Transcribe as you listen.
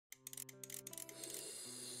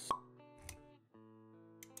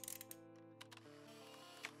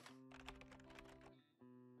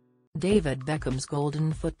David Beckham's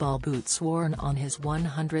golden football boots worn on his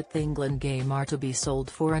 100th England game are to be sold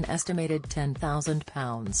for an estimated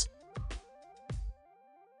 £10,000.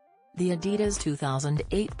 The Adidas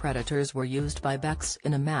 2008 Predators were used by Becks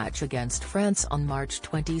in a match against France on March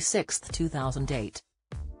 26, 2008.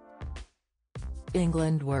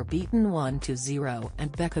 England were beaten 1-0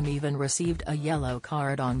 and Beckham even received a yellow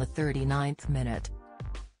card on the 39th minute.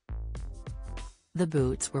 The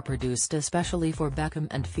boots were produced especially for Beckham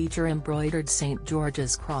and feature embroidered St.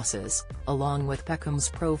 George's crosses, along with Beckham's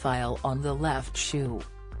profile on the left shoe.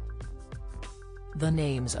 The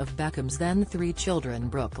names of Beckham's then 3 children,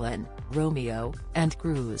 Brooklyn, Romeo, and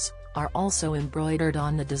Cruz, are also embroidered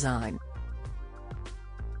on the design.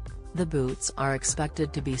 The boots are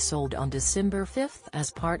expected to be sold on December 5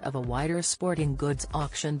 as part of a wider sporting goods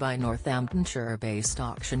auction by Northamptonshire-based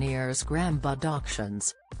auctioneers Graham Budd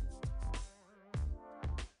Auctions.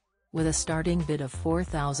 With a starting bid of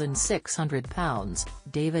 £4,600,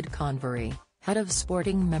 David Convery, head of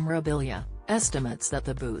sporting memorabilia, estimates that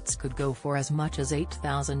the boots could go for as much as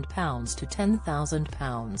 £8,000 to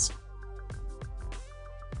 £10,000.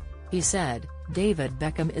 He said, "David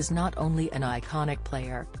Beckham is not only an iconic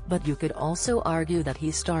player, but you could also argue that he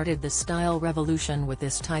started the style revolution with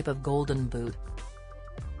this type of golden boot.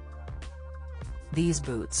 These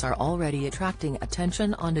boots are already attracting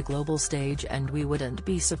attention on a global stage and we wouldn't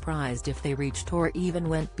be surprised if they reached or even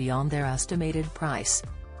went beyond their estimated price."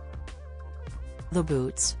 The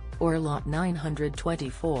boots, or Lot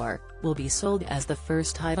 924, will be sold as the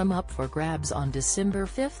first item up for grabs on December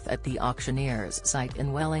 5 at the auctioneer's site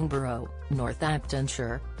in Wellingborough,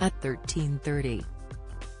 Northamptonshire, at 13:30.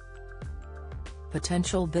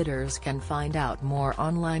 Potential bidders can find out more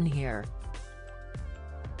online here.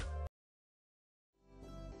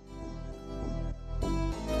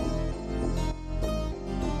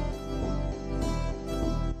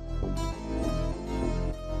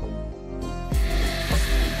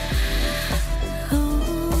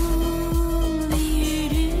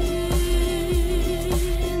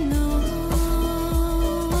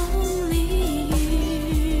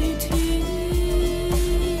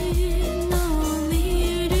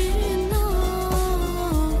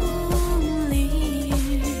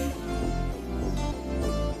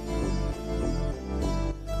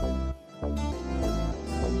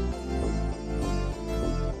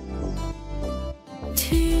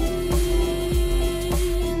 To